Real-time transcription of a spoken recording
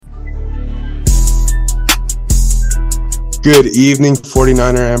Good evening,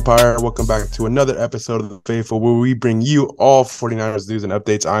 49er Empire. Welcome back to another episode of The Faithful, where we bring you all 49ers news and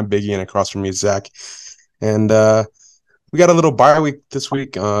updates. I'm Biggie, and across from me is Zach. And we got a little bye week this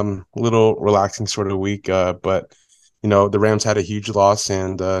week, a little relaxing sort of week. But, the Rams had a huge loss,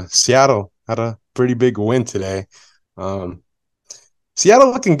 and Seattle had a pretty big win today.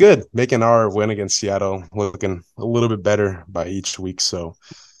 Seattle looking good, making our win against Seattle looking a little bit better by each week. So,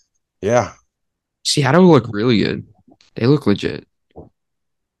 yeah. Seattle look really good. They look legit.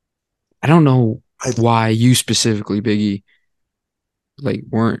 I don't know why you specifically, Biggie,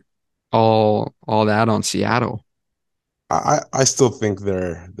 weren't all that on Seattle. I still think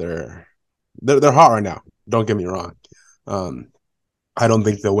they're hot right now. Don't get me wrong. I don't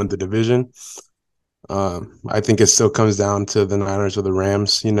think they'll win the division. I think it still comes down to the Niners or the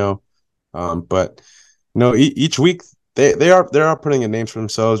Rams, but each week they are putting in names for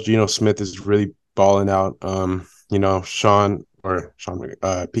themselves. Geno Smith is really balling out.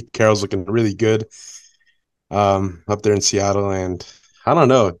 Pete Carroll's looking really good up there in Seattle, and I don't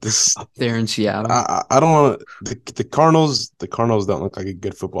know this up there in Seattle. I don't want the Cardinals. The Cardinals don't look like a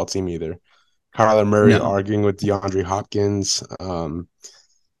good football team either. Kyler Murray arguing with DeAndre Hopkins. The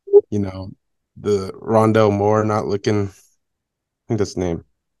Rondell Moore not looking. I think that's his name.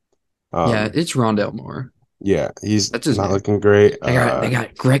 It's Rondell Moore. Yeah, that's not name. Looking great. They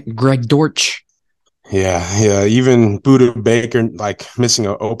got Greg Dortch. Yeah. Even Buda Baker missing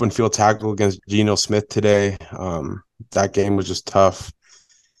an open field tackle against Geno Smith today. That game was just tough.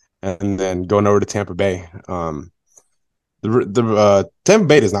 And then going over to Tampa Bay. The Tampa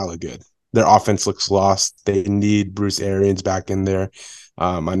Bay does not look good. Their offense looks lost. They need Bruce Arians back in there.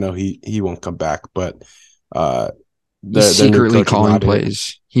 I know he won't come back, but he's secretly calling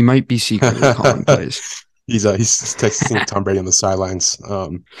plays. He might be secretly calling plays. He's texting Tom Brady on the sidelines. He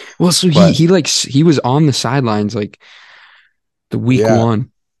was on the sidelines the week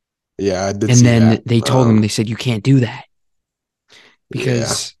one. Yeah, I did. And then they told him, they said, you can't do that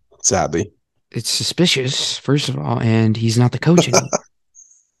because sadly it's suspicious, first of all, and he's not the coach anymore.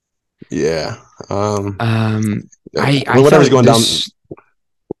 Yeah. Whatever's going down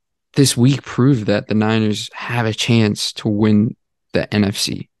this week proved that the Niners have a chance to win the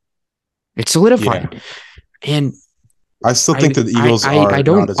NFC. It's solidified. Yeah. And I still think that the Eagles I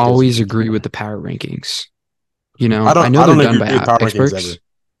don't always agree with the power rankings. I know they're done by experts.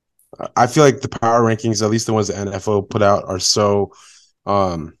 I feel like the power rankings, at least the ones the NFL put out, are so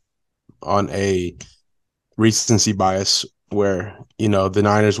on a recency bias where, the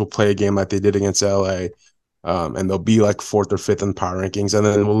Niners will play a game like they did against LA, and they'll be fourth or fifth in the power rankings, and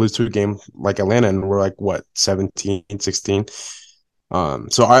then we'll lose to a game like Atlanta, and we're 17, 16.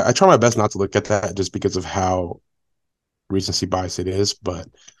 So I try my best not to look at that just because of how recency bias it is. But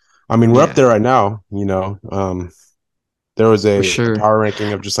we're up there right now. There was a power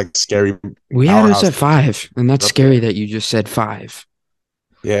ranking of just scary. We had us at 5, and that's scary that you just said 5.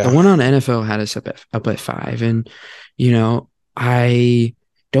 Yeah, the one on NFL had us up at 5, and I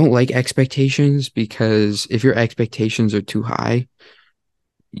don't like expectations because if your expectations are too high,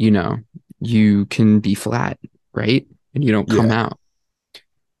 you can be flat, right? And you don't come out.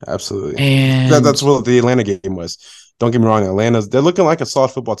 Absolutely. And that's what the Atlanta game was. Don't get me wrong, they're looking like a solid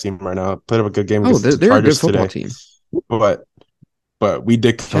football team right now. Played up a good game against the they're Chargers a good football today. Team. But we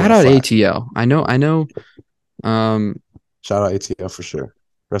did shout out ATL. I know. Shout out ATL for sure.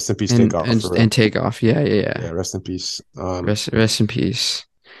 Rest in peace, Takeoff. And Takeoff. Yeah. Yeah, rest in peace. Rest in peace.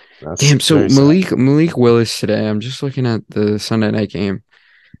 Damn, so Malik Willis today, I'm just looking at the Sunday night game.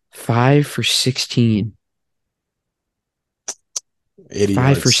 5 for 16. 80 5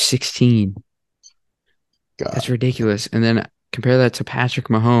 yards. for 16. God. That's ridiculous. And then compare that to Patrick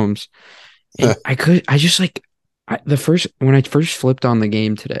Mahomes. And when I first flipped on the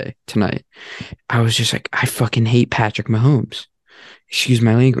game tonight, I was just I fucking hate Patrick Mahomes. Excuse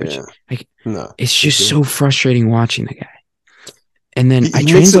my language. Yeah. It's just so frustrating watching the guy. And then I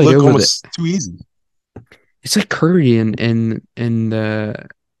translate it over too easy. It's like Curry and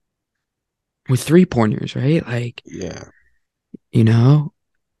with 3-pointers, right?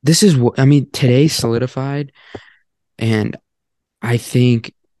 This is what today solidified, and I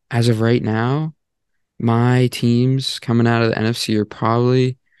think as of right now, my teams coming out of the NFC are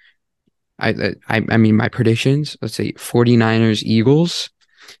probably my predictions, let's say 49ers, Eagles,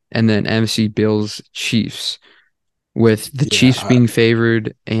 and then NFC Bills, Chiefs, with the Chiefs being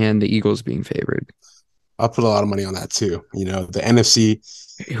favored and the Eagles being favored. I'll put a lot of money on that too. The NFC,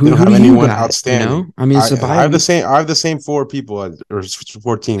 who don't have anyone outstanding. It's I have the same 4 people or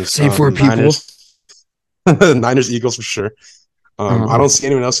 4 teams. Same 4 people. Niners, Niners, Eagles for sure. I don't see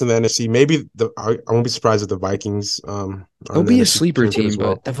anyone else in the NFC. Maybe I won't be surprised if the Vikings are They'll in the be a NFC sleeper Championship team, as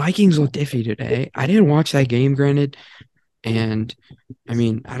but well. the Vikings looked iffy today. I didn't watch that game, granted, and I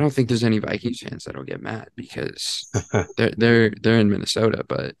mean, I don't think there's any Vikings fans that'll get mad because they're in Minnesota,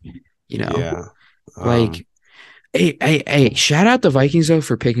 but you know, Yeah. like hey, shout out the Vikings though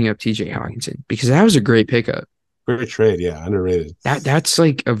for picking up TJ Hawkinson because that was a great pickup. Great trade. Yeah. Underrated. That's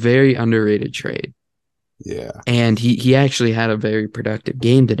like a very underrated trade. Yeah. And he actually had a very productive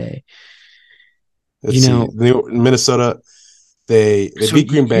game today. Let's You see. know, Minnesota, they so beat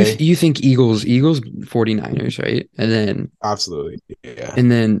Green Bay. you think Eagles 49ers, right? Absolutely. Yeah.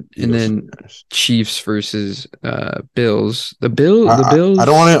 And Eagles. then Chiefs versus Bills. I don't Bills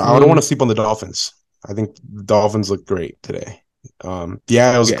want to. I don't want to sleep on the Dolphins. I think the Dolphins look great today.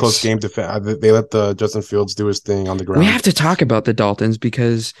 Yeah, it was a close yes. game. They let the Justin Fields do his thing on the We ground. have to talk about the Dolphins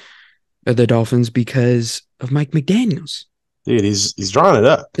because of Mike McDaniels. Dude, he's drawing it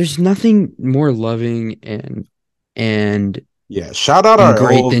up. There's nothing more loving and Yeah, shout out and our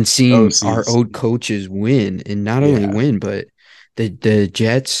great old than seeing our OCs. old coaches win, and not only Yeah, win, but the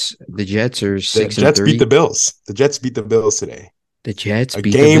Jets are the 6 and Jets beat the 3. Bills. The Jets beat the Bills today. The Jets A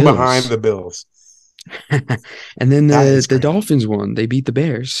beat the game behind Bills. the Bills. And then That is the crazy. Dolphins won. They beat the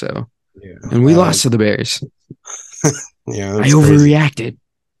Bears, so Yeah, and we lost to the Bears. yeah, I that's crazy. overreacted.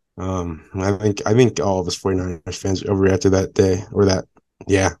 I think all of us 49ers fans overreacted that day or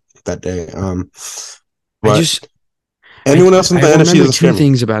that day. I But just anyone else in I the NFC remember doesn't scare two me.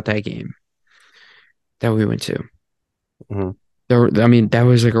 things about that game that we went to. Mhm. I mean, that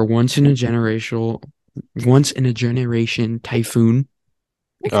was like a once in a generation typhoon,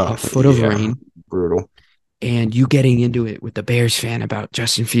 like a Oh foot of yeah, rain, brutal. and you getting into it with the Bears fan about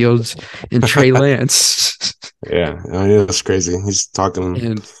Justin Fields and Trey Lance. Yeah, I mean, it's crazy. He's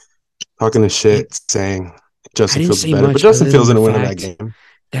And talking his I shit, saying I Justin didn't Fields is say better, but much Justin other than Fields the didn't win in that fact game.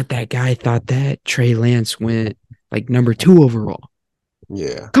 that guy thought that Trey Lance went like number 2 overall.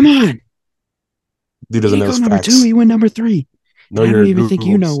 Yeah, Come on. dude He doesn't didn't know go his number 2. facts. He went number 3. Know And I don't your even think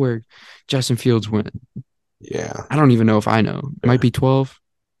you know rules. where Justin Fields went. Yeah, I don't even know if I know. It might yeah, be 12.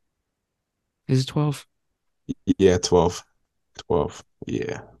 Is it 12? yeah. 12.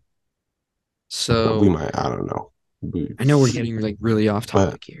 Yeah, we So might. I don't know. I know we're getting like really off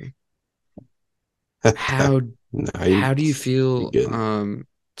But topic here. How no, how do you you feel good.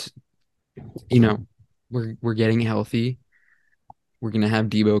 t- you know, we're getting healthy. We're gonna have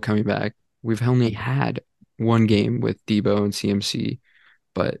Deebo coming back. We've only had one game with Deebo and CMC,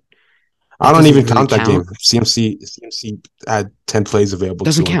 but I that don't even doesn't really count that game. count. CMC had 10 plays available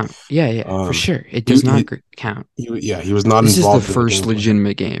Doesn't to him. count. Yeah, for Um, sure. It he, does not he, count. he was not This is the involved in the first game plan.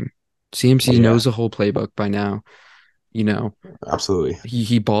 legitimate game. CMC Yeah, knows the whole playbook by now. You know, absolutely.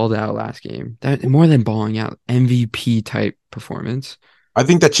 he balled out last game. That more than balling out, MVP type performance. I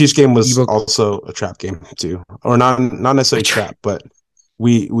think that Chiefs game was Deebo, also a trap game too, or not I necessarily try. trap, but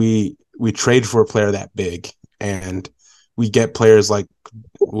we trade for a player that big, and we get players like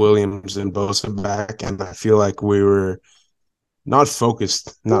Williams and Bosa back, and I feel like we were not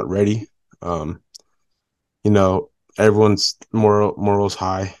focused, not ready. Um, you know, everyone's morale's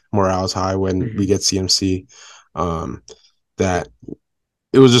high when we Mhm. get CMC. Um, that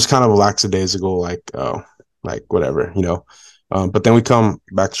it was just kind of a lackadaisical, like like whatever, you know. But then we come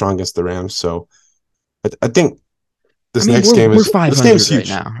back strong against the Rams, so I think I mean, we're this game's 500 right huge.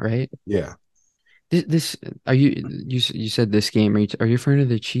 now, right? Yeah, This are you said this game? Are you referring to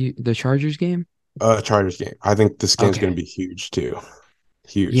the Chargers game? Chargers game. I think this game's going Okay, to be huge too.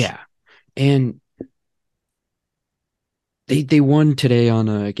 Huge. yeah, and they won today on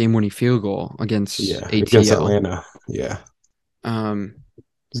a game-winning field goal against Yeah, against ATL. Atlanta. Yeah, Um,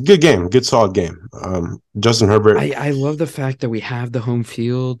 it's a good game, good solid game. Justin Herbert. I love the fact that we have the home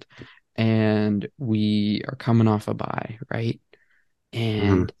field and we are coming off a bye, right?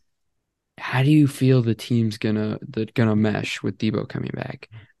 Mhm. And how do you feel the team's gonna mesh with Deebo coming back?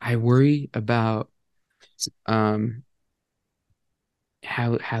 I worry about um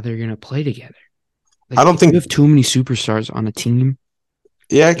how they're gonna play together. I Like don't if you think. have too many superstars on a team,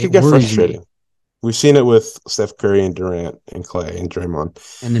 Yeah, it it could get worries me. frustrating. We've seen it with Steph Curry and Durant and Clay and Draymond.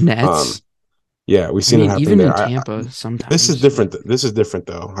 And the Um, Nets, yeah, we've I seen it mean, happen even there. in Tampa, This is sometimes different. like This is different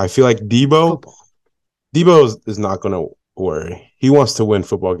though. I feel like it's Debo football. Debo is not going to worry. He wants to win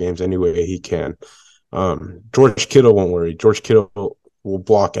football games any way he can. George Kittle won't worry. George Kittle will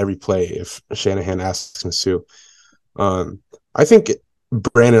block every play if Shanahan asks him to. I think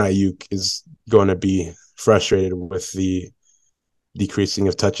Brandon Ayuk is going to be frustrated with the decreasing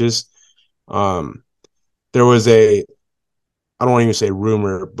of touches. Um, there was I don't want to even say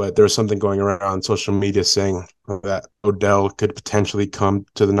rumor, but there was something going around on social media saying that Odell could potentially come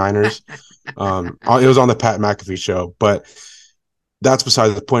to the Niners. It was on the Pat McAfee show, but that's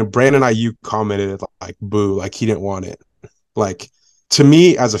besides the point. Brandon Ayuk commented like boo, like he didn't want it. Like to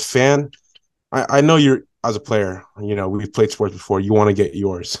me as a fan, I know you're as a player, we've played sports before, you want to get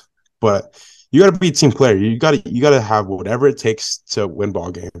yours, but you got to be a team player. You got to have whatever it takes to win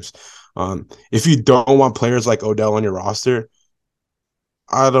ball games. If you don't want players like Odell on your roster,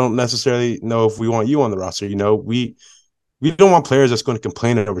 I don't necessarily know if we want you on the roster. We don't want players that's going to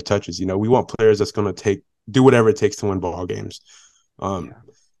complain over touches. We want players that's going to do whatever it takes to win ball games. Um, Yeah.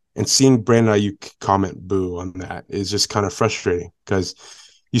 and seeing Brandon Ayuk comment boo on that is just kind of frustrating because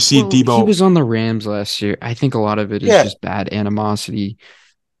you see Well, he Deebo. was on the Rams last year. I think a lot of it is Yeah, just bad animosity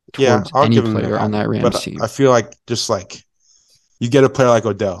yeah, towards I'll any give him player on that. that Rams But I team. feel like just like you get a player like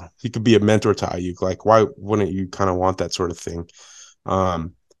Odell, he could be a mentor to Ayuk. Like, why wouldn't you kind of want that sort of thing?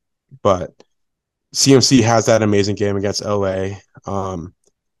 Um, but CMC has that amazing game against LA.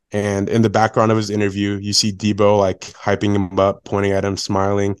 And in the background of his interview, you see Deebo like hyping him up, pointing at him,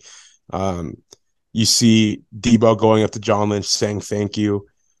 smiling. Um, you see Deebo going up to John Lynch saying thank you.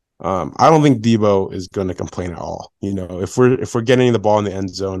 I don't think Deebo is going to complain at all. If we're getting the ball in the end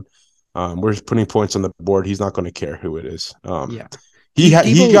zone, we're putting points on the board. He's not going to care who it is. Yeah. He got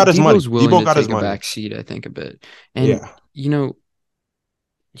his money. Deebo's willing Deebo to got his take a money. back seat, I think, a bit. And, Yeah, you know,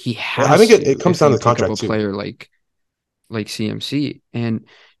 he I has think to it comes if down you to the pick up a contract too. player like CMC. And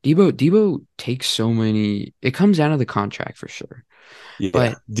Deebo takes so many it comes down to the contract for sure. Yeah,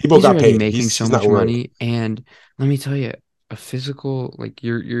 But Deebo he's got already paid. making He's so he's not much worried. money. And let me tell you, a physical like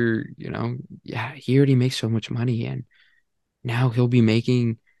yeah, he already makes so much money and now he'll be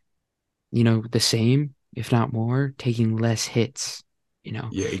making, the same, if not more, taking less hits,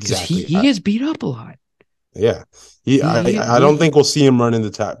 Yeah, because he exactly. he gets beat up a lot. Yeah, he. He he I don't he think we'll see him running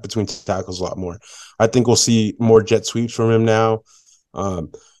between tackles a lot more. I think we'll see more jet sweeps from him now.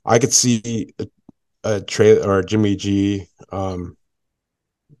 Um, I could see a Trey or Jimmy G.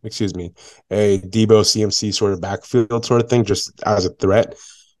 Excuse me, a Deebo CMC sort of backfield sort of thing, just as a threat.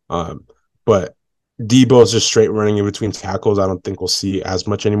 Um, but Deebo's just straight running in between tackles. I don't think we'll see as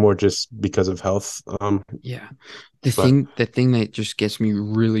much anymore just because of health. Yeah. The But thing the thing that just gets me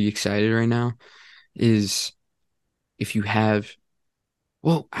really excited right now is if you have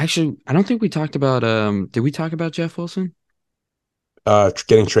well, actually, I don't think we talked about did we talk about Jeff Wilson?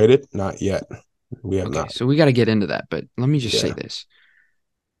 getting traded, not yet. We have Okay, not. so we got to get into that, but let me just say Yeah. this.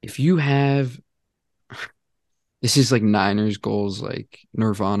 If you have this is like Niners goals like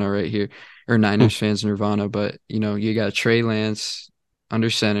Nirvana right here or Niners fans Nirvana, but you got Trey Lance under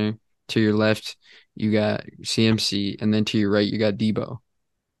center, to your left you got CMC, and then to your right you got Deebo,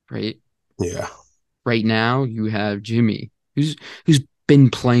 right? Yeah. Right now you have Jimmy, who's been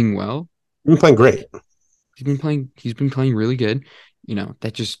playing well. You've been playing great. Like he's been playing really good.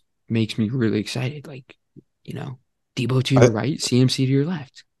 That just makes me really excited. Like, you know, Deebo to I, your right, CMC to your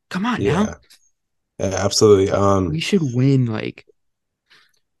left. Come on now. yeah. Yeah, absolutely. We should win. Like,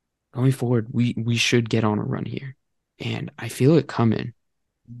 going forward, we should get on a run here. And I feel it coming.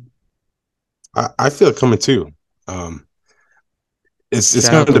 I feel it coming too. Um, it's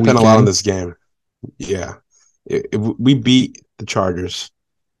Shout going out to the depend a lot on weekend. this game. Yeah. We beat the Chargers,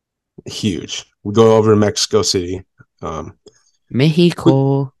 huge. We go over to Mexico City. Um, quick,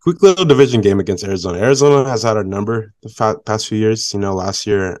 Mexico. quick little division game against Arizona. Arizona has had our number the past few years. Last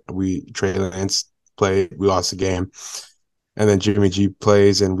year Trey Lance played, we lost the game, and then Jimmy G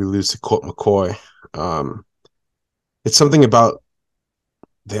plays and we lose to Colt McCoy. Um, it's something about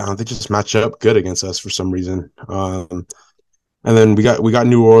they just match up good against us for some reason. And then we got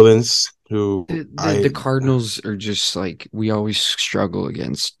New Orleans, who The Cardinals are just like we always struggle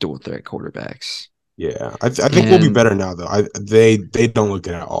against dual threat quarterbacks. I think we'll be And better now though. They don't look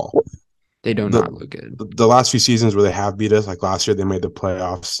good at all. they do The not look good. the last few seasons where they have beat us, like last year they made the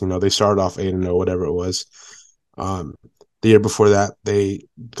playoffs. They started off 8-0, whatever it was. Um, the year before that they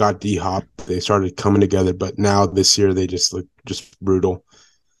got D Hop. They started coming together, but now this year they just look just brutal.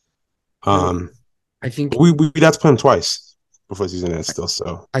 Well, Um, I think we had to play them twice before the season ends still.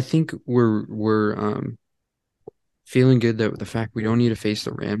 So I think we're feeling good that the fact we don't need to face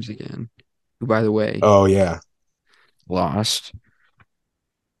the Rams again, who by the way oh yeah. lost,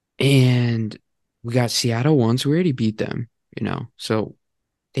 and we got Seattle once. We already beat them, so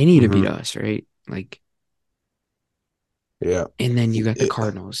they need to beat Mm-hmm. us, right? Like, Yeah. and then you got the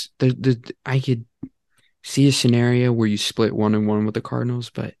Cardinals. I could see a scenario where you split 1-1 with the Cardinals,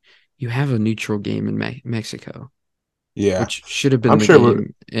 but you have a neutral game in Mexico, Yeah. which should have been I'm the sure we're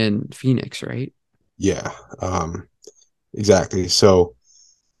game in Phoenix, right? yeah. Um exactly. So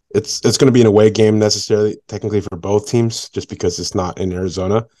it's going to be an away game necessarily, technically for both teams, just because it's not in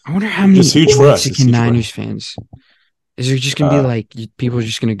Arizona, I wonder how which is many huge for us. It's Mexican huge for us. Niners fans. Is there just gonna be Uh, like people are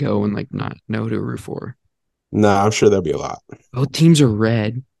just gonna go and like not know who to root for? nah, I'm sure there'll be a lot. Both teams are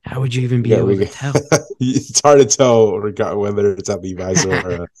red. How would you even be able to We tell? it's hard to tell whether it's at Levi's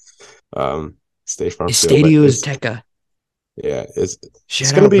or State Farm Field, but Estadio it's Azteca. yeah, it's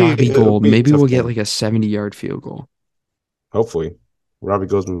Shout gonna out be Robbie it'll Gold. be a Maybe tough we'll get game. like a 70-yard field goal. Hopefully, Robbie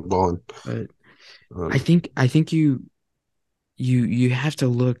goes in the ball. But I Um, think I think you have to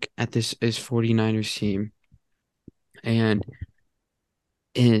look at this as 49ers team and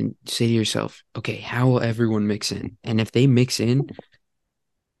say to yourself, okay, how will everyone mix in? And if they mix in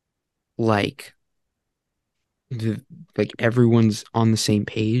like the like everyone's on the same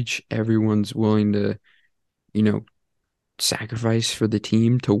page, everyone's willing to, you know, sacrifice for the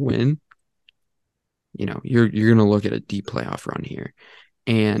team to win, you're gonna look at a deep playoff run here.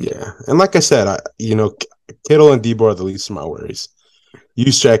 And yeah, and like I said, Kittle and Deebo are the least of my worries.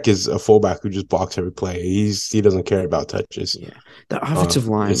 Juszczyk is a fullback who just blocks every play. He doesn't care about touches. yeah, the offensive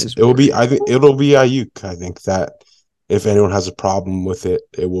line is It will be worried. I think it'll be Ayuk. I think that if anyone has a problem with it,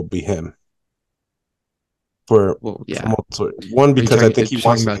 it will be him Well, for yeah. multiple one Are you because I talking are think you he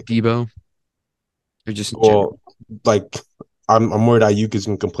talking wants about Deebo or just in well general? like I'm worried Ayuk is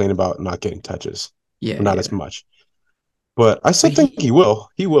going to complain about not getting touches, Yeah, or not as yeah. much. But I still But think he will.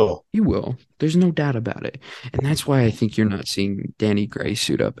 He will. he will. There's no doubt about it. And that's why I think you're not seeing Danny Gray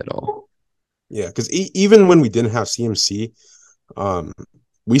suit up at all. Yeah, because even when we didn't have CMC, um,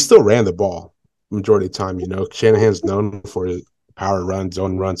 we still ran the ball majority of the time. Shanahan's known for his power run,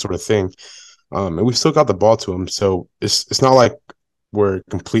 zone run sort of thing. And we still got the ball to him. So it's not like we're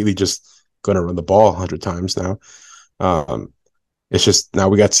completely just going to run the ball 100 times now. Um, it's just now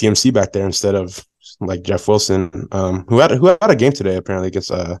we got CMC back there instead of like Jeff Wilson, who had a game today apparently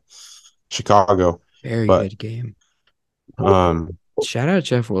against Chicago. Very But good game. um, Shout out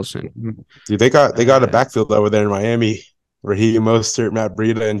Jeff Wilson. dude, they got a Uh, backfield over there in Miami. Raheem Mostert, Matt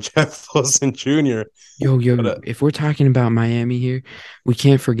Breida, and Jeff Wilson Jr. yo, But if we're talking about Miami here, we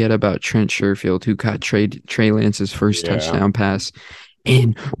can't forget about Trent Sherfield, who caught Trey Lance's first yeah, touchdown pass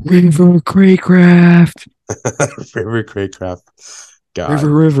in River Craycraft. favorite Craycraft. River, God,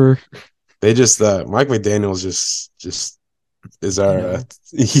 River. they just Mike McDaniel's just is I our know.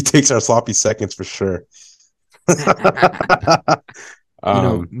 he takes our sloppy seconds for sure.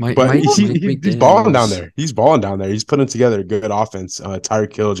 But Mike he's balling down McDaniels. there. He's balling down there. He's putting together a good offense.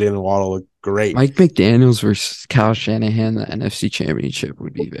 Tyreek Hill, Jalen Waddle look great. Mike McDaniels versus Kyle Shanahan, the NFC Championship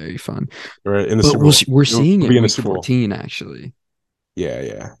would be very fun. We're in the But Super Bowl. we're We'll seeing it be in the week Super Bowl. 14, actually. Yeah,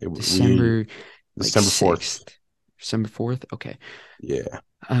 yeah. We December like December 4th. 6th. December 4th. Okay. Yeah.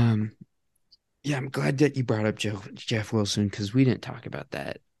 Um, yeah, I'm glad that you brought up Jeff Wilson because we didn't talk about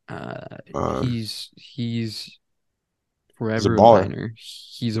that. Um, He's he's a forever a baller. Niner.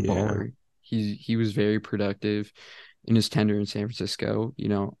 He's a Yeah. baller. He was very productive in his tenure in San Francisco.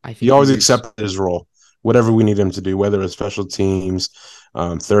 I He think he always was. accepted his role, whatever we need him to do, whether it's special teams,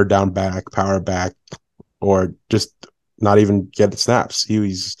 third down back, power back, or just not even get snaps. He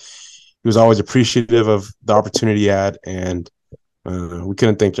was always appreciative of the opportunity he had, and we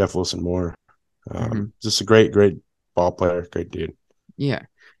couldn't thank Jeff Wilson more. Mhm. Just a great ball player, great dude. Yeah,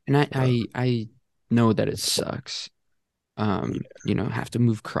 and Uh, I know that it sucks. Have to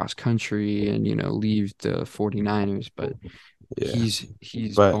move cross country and leave the 49ers, but yeah,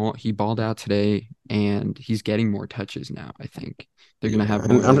 but he balled out today and he's getting more touches now. I think they're gonna yeah, have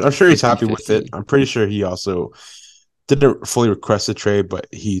and more I'm, like I'm a sure he's happy with it. 50-50. I'm pretty sure he also didn't fully request a trade, but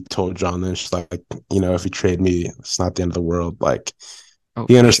he told John Lynch like, if you trade me, it's not the end of the world. Like Oh,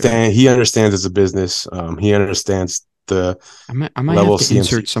 he for sure. understand he understands it's a business. He understands the I might level have to CMC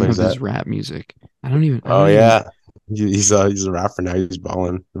insert some plays of at. his rap music. I Oh don't even. yeah, he's a rapper now. He's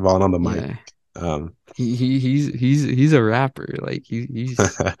balling on the mic. Yeah, Um, he's a rapper. Like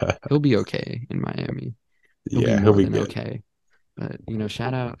he'll be okay in Miami. He'll be yeah, he'll more be than good. okay. But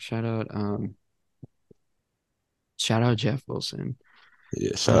shout out Jeff Wilson.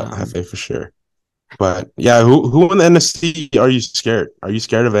 Yeah, shout out Um, Hefe for sure. But yeah, who in the NFC are you scared? Are you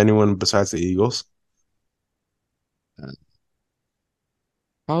scared of anyone besides the Eagles? uh,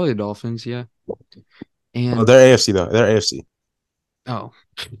 Probably the Dolphins, yeah. Well, And they're AFC though. They're AFC. oh,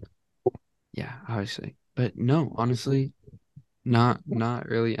 yeah, obviously. But no, honestly, not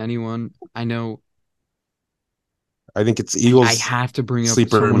really anyone. I know I think it's I Eagles, have to bring up sleeper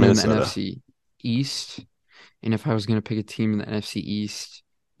someone in the Minnesota. NFC East. And if I was gonna pick a team in the NFC East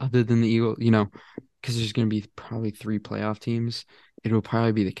other than the Eagles, because there's gonna be probably three playoff teams, it will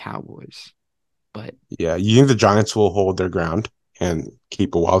probably be the Cowboys. But Yeah, you think the Giants will hold their ground and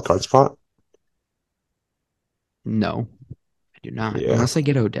keep a wild card spot? no, I do not. Yeah, Unless I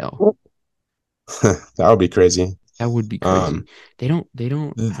get Odell. that would be crazy. That would be crazy. Um, They don't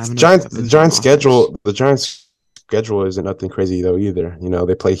have enough The weapons on Giants offense. schedule isn't nothing crazy though either. You know,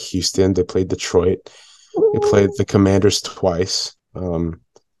 they play Houston, they play Detroit, they played the Commanders twice.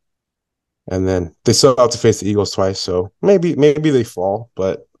 And then they still have to face the Eagles twice, so maybe they fall,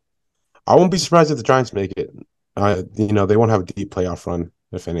 but I won't be surprised if the Giants make it. They won't have a deep playoff run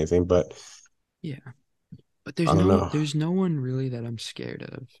if anything, but Yeah. But I don't know. there's no one really that I'm scared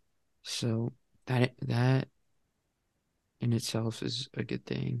of. So that in itself is a good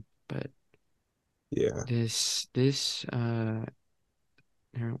thing. But Yeah, this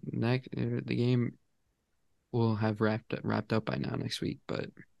next the game will have wrapped up by now next week, but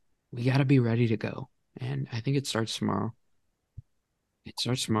we got to be ready to go. And I think it starts tomorrow. It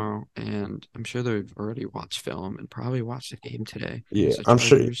starts tomorrow, and I'm sure they've already watched film and probably watched the game today yeah, against the I'm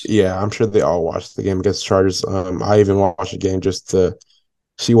sure. Chargers. Yeah, I'm sure they all watched the game against the Chargers. I even watched the game just to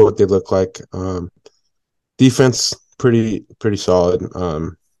see what they look like. Defense pretty solid.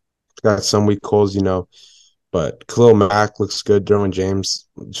 Got some weak holes, but Khalil Mack looks good. Derwin James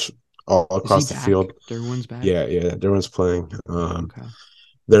all Is he across the back? field. Derwin's back? Yeah, Derwin's playing. Okay.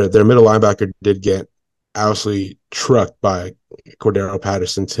 Their middle linebacker did get absolutely trucked by Cordero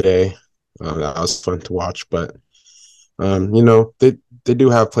Patterson today. That was fun to watch, but they do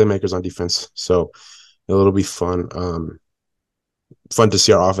have playmakers on defense, so it'll be fun. Fun to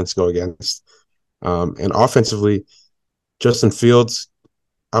see our offense go against. And offensively, Justin Fields,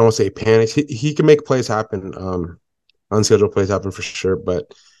 I don't want to say panics. He can make plays happen, unscheduled plays happen for sure.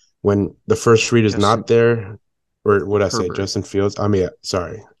 But when the first read is Justin not there, or what I say, Herbert. Justin Fields. I mean,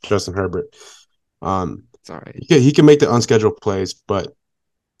 sorry, Justin Herbert. Um, It's all right. he can make the unscheduled plays, but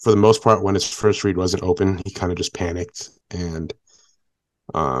for the most part, when his first read wasn't open, he kind of just panicked. And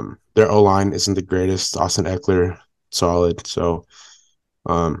their O line isn't the greatest. Austin Eckler, solid. So,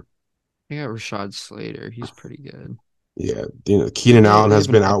 um, I got Rashad Slater. He's pretty good. yeah, Keenan Allen They has have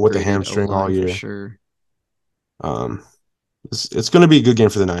an been out with a upgraded O hamstring all line for year. sure. Um, it's going to be a good game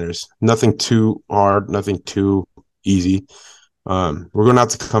for the Niners. Nothing too hard, nothing too easy. We're going to have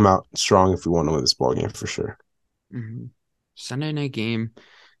to come out strong if we want to win this ball game for sure. Hmm. Sunday night game.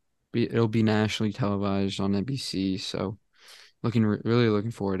 It'll be nationally televised on NBC. So really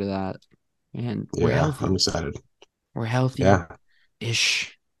looking forward to that. And we're Yeah, I'm healthy. excited. We're healthy Yeah,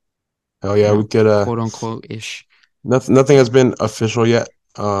 ish. hell yeah, we could. Quote unquote ish. Nothing has been official yet.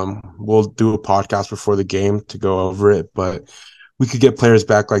 We'll do a podcast before the game to go over it, but we could get players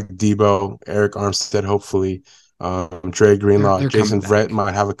back like Deebo, Eric Armstead, hopefully. Dre Greenlaw, They're coming Jason Verrett back.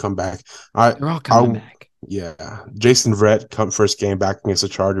 might have a comeback. I, They're all coming I, back. yeah, Jason Verrett come first game back against the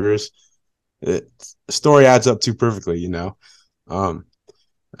Chargers. Story adds up too perfectly. Um,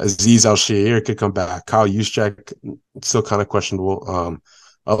 Aziz Al-Shaair could come back. Kyle Juszczyk still kind of questionable.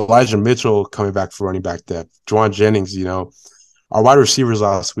 Elijah Mitchell coming back for running back depth. Juwan Jennings, our wide receivers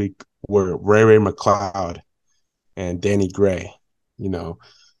last week were Ray McLeod and Danny Gray, you know,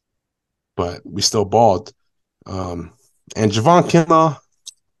 but we still balled. And Javon Kinlaw,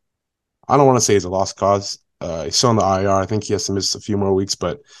 I don't want to say he's a lost cause. He's still on the IR. I think he has to miss a few more weeks,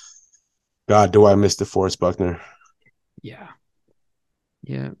 but God, do I miss DeForest Buckner? Yeah.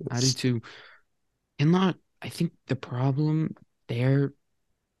 Yeah, I do too. And not, I think the problem there,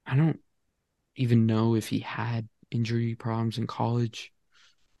 I don't even know if he had injury problems in college.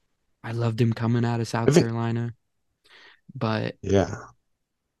 I loved him coming out of I South think, Carolina, but yeah.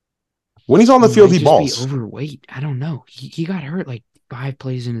 When he's on the he field, might he just be balls. overweight. I don't know. He got hurt like 5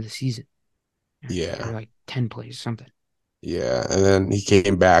 plays into the season, or Yeah. like 10 plays, something. Yeah. And then he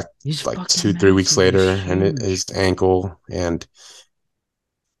came back He's like fucking 2, 3 weeks massive. He's later and huge. his ankle. And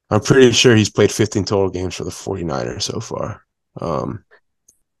I'm pretty sure he's played 15 total games for the 49ers so far.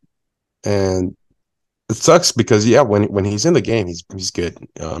 And it sucks because when he's in the game, he's good.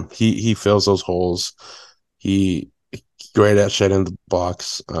 He fills those holes. He's great at shedding the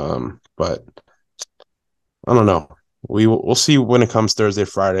blocks. But I don't know. We'll see when it comes Thursday,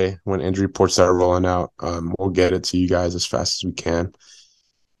 Friday, when injury reports start rolling out. We'll get it to you guys as fast as we can.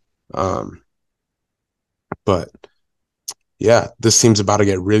 Um, but yeah, this team's about to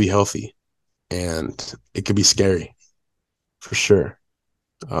get really healthy, and it could be scary for sure.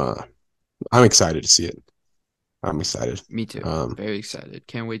 Uh, I'm excited to see it. I'm excited. Me too. Um, Very excited.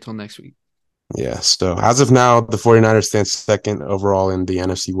 Can't wait till next week. Yeah. So as of now, the 49ers stand second overall in the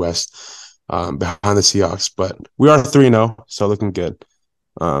NFC West, behind the Seahawks. But we are 3-0, so looking good.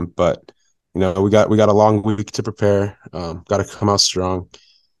 But we got a long week to prepare. Got to come out strong,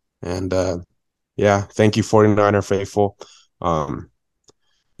 and yeah, thank you, 49er faithful.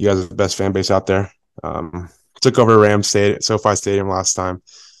 You guys are the best fan base out there. Took over SoFi Stadium last time.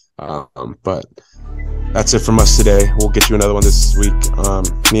 But that's it from us today. We'll get you another one this week.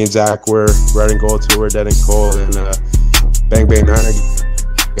 Me and Zach, we're red and gold too. We're dead and cold. And bang, bang, Niner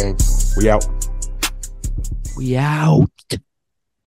gang. We out. We out.